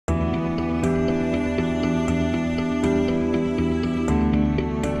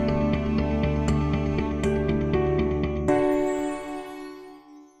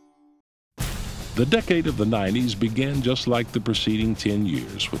The decade of the 90s began just like the preceding 10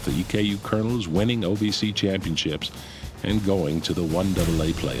 years, with the EKU Colonels winning OVC championships and going to the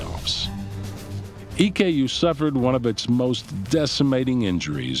 1AA playoffs. EKU suffered one of its most decimating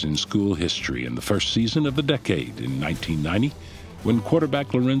injuries in school history in the first season of the decade in 1990, when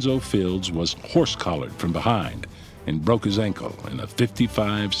quarterback Lorenzo Fields was horse-collared from behind and broke his ankle in a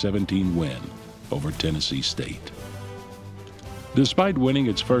 55-17 win over Tennessee State. Despite winning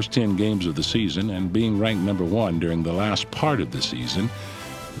its first 10 games of the season and being ranked #1 during the last part of the season,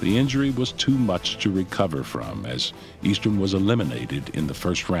 the injury was too much to recover from, as Eastern was eliminated in the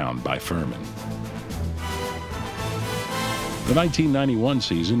first round by Furman. The 1991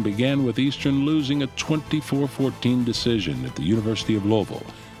 season began with Eastern losing a 24-14 decision at the University of Louisville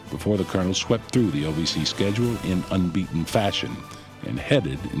before the Colonels swept through the OVC schedule in unbeaten fashion and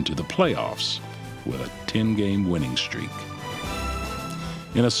headed into the playoffs with a 10-game winning streak.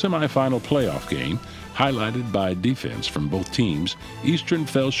 In a semifinal playoff game, highlighted by defense from both teams, Eastern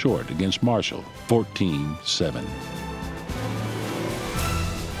fell short against Marshall, 14-7.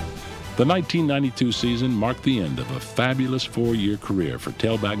 The 1992 season marked the end of a fabulous 4-year career for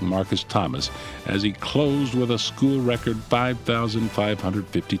tailback Marcus Thomas, as he closed with a school record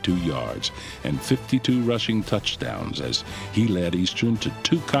 5,552 yards and 52 rushing touchdowns, as he led Eastern to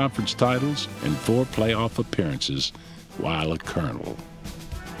 2 conference titles and 4 playoff appearances while a Colonel.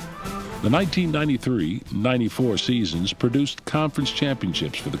 The 1993-94 seasons produced conference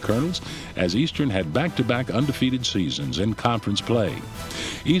championships for the Colonels, as Eastern had back-to-back undefeated seasons in conference play.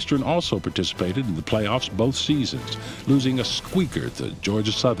 Eastern also participated in the playoffs both seasons, losing a squeaker to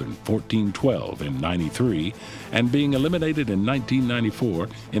Georgia Southern 14-12 in '93 and being eliminated in 1994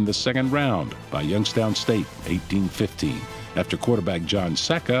 in the second round by Youngstown State 18-15 after quarterback John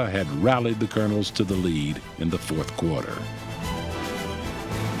Secca had rallied the Colonels to the lead in the fourth quarter.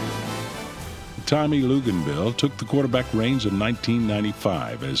 Tommy Luganville took the quarterback reins in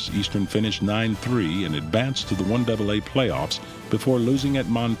 1995 as Eastern finished 9-3 and advanced to the 1AA playoffs before losing at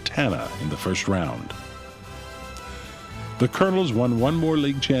Montana in the first round. The Colonels won one more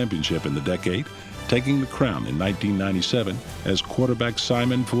league championship in the decade, taking the crown in 1997 as quarterback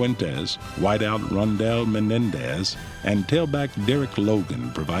Simon Fuentes, wideout Rondell Menendez, and tailback Derek Logan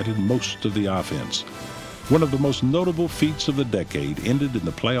provided most of the offense. One of the most notable feats of the decade ended in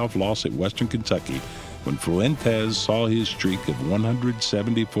the playoff loss at Western Kentucky when Fuentes saw his streak of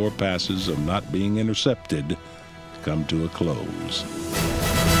 174 passes of not being intercepted come to a close.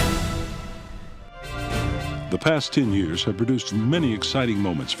 The past 10 years have produced many exciting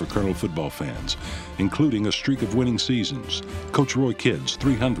moments for Colonel football fans, including a streak of winning seasons, Coach Roy Kidd's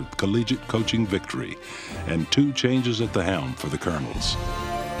 300th collegiate coaching victory, and 2 changes at the helm for the Colonels.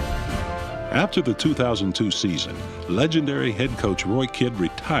 After the 2002 season, legendary head coach Roy Kidd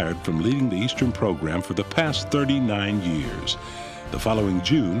retired from leading the Eastern program for the past 39 years. The following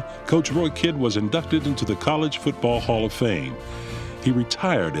June, Coach Roy Kidd was inducted into the College Football Hall of Fame. He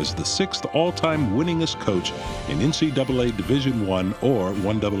retired as the 6th all-time winningest coach in NCAA Division I or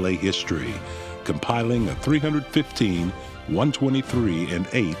 1AA history, compiling a 315, 123, and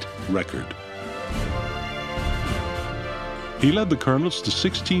 8 record. He led the Colonels to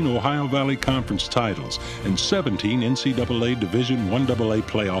 16 Ohio Valley Conference titles and 17 NCAA Division I-AA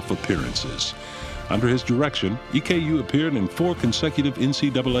playoff appearances. Under his direction, EKU appeared in 4 consecutive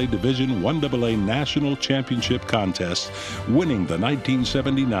NCAA Division I-AA national championship contests, winning the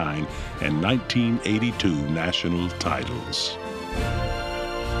 1979 and 1982 national titles.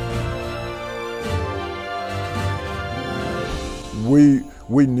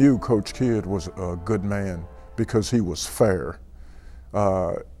 We knew Coach Kidd was a good man because he was fair.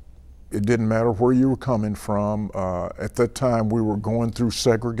 It didn't matter where you were coming from. At that time, we were going through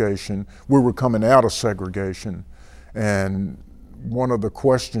segregation. We were coming out of segregation. And one of the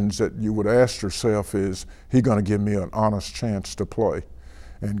questions that you would ask yourself is, he gonna give me an honest chance to play?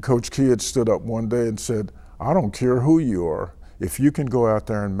 And Coach Kidd stood up one day and said, I don't care who you are. If you can go out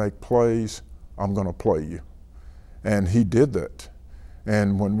there and make plays, I'm gonna play you. And he did that.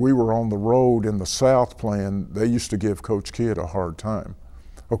 And when we were on the road in the South playing, they used to give Coach Kidd a hard time.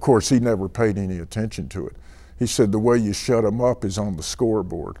 Of course, he never paid any attention to it. He said the way you shut him up is on the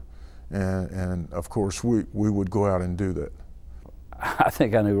scoreboard. And of course, we would go out and do that. I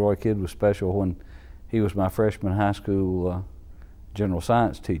think I knew Roy Kidd was special when he was my freshman high school general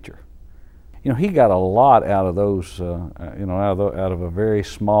science teacher. You know, he got a lot out of those, you know, out of a very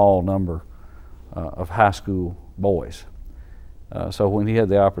small number of high school boys. So when he had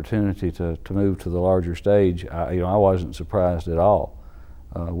the opportunity to move to the larger stage, I wasn't surprised at all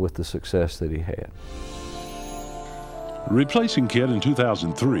with the success that he had. Replacing Kidd in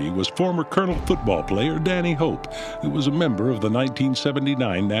 2003 was former Colonel football player Danny Hope, who was a member of the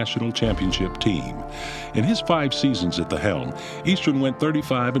 1979 National Championship team. In his 5 seasons at the helm, Eastern went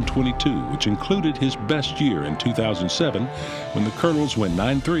 35-22, which included his best year in 2007, when the Colonels went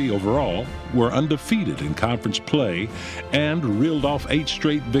 9-3 overall, were undefeated in conference play, and reeled off 8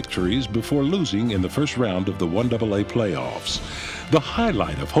 straight victories before losing in the first round of the 1AA playoffs. The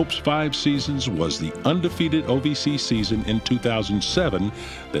highlight of Hope's 5 seasons was the undefeated OVC season in 2007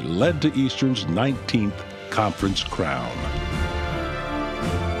 that led to Eastern's 19th conference crown.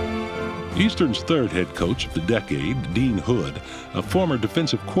 Eastern's 3rd head coach of the decade, Dean Hood, a former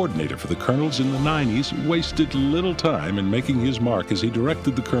defensive coordinator for the Colonels in the 90s, wasted little time in making his mark as he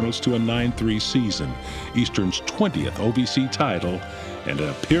directed the Colonels to a 9-3 season, Eastern's 20th OVC title, and an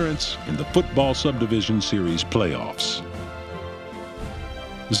appearance in the Football Subdivision Series playoffs.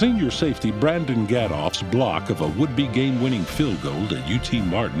 Senior safety Brandon Gadoff's block of a would-be game-winning field goal to UT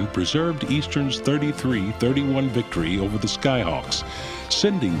Martin preserved Eastern's 33-31 victory over the Skyhawks,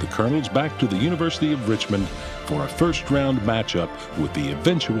 sending the Colonels back to the University of Richmond for a first-round matchup with the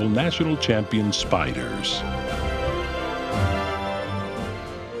eventual national champion Spiders.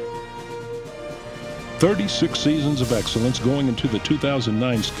 36 seasons of excellence going into the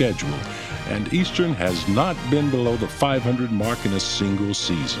 2009 schedule, and Eastern has not been below the 500 mark in a single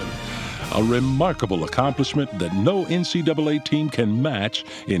season. A remarkable accomplishment that no NCAA team can match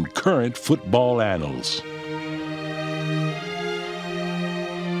in current football annals.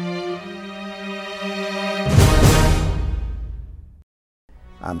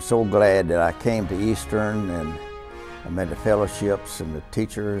 I'm so glad that I came to Eastern, and I met the fellowships and the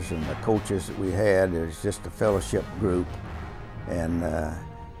teachers and the coaches that we had. It was just a fellowship group, and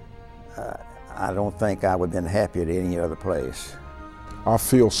I don't think I would have been happy at any other place. I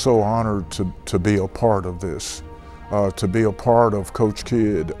feel so honored to be a part of this, to be a part of Coach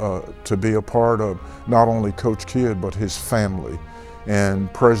Kidd, to be a part of not only Coach Kidd but his family,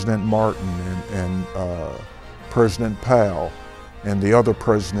 and President Martin and President Powell, and the other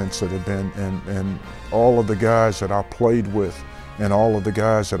presidents that have been, and all of the guys that I played with, and all of the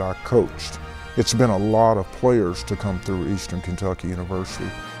guys that I coached. It's been a lot of players to come through Eastern Kentucky University.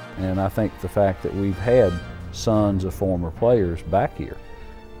 And I think the fact that we've had sons of former players back here.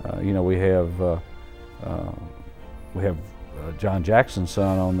 You know, we have John Jackson's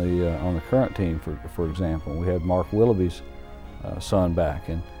son on the current team, for example. We had Mark Willoughby's son back,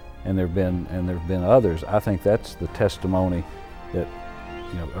 and there've been others. I think that's the testimony that,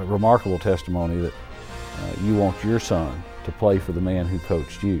 you know, a remarkable testimony that you want your son to play for the man who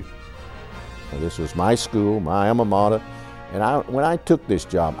coached you. This was my school, my alma mater, and when I took this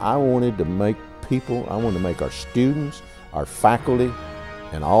job, I wanted to make I wanted to make our students, our faculty,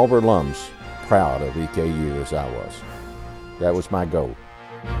 and all of our alums proud of EKU as I was. That was my goal.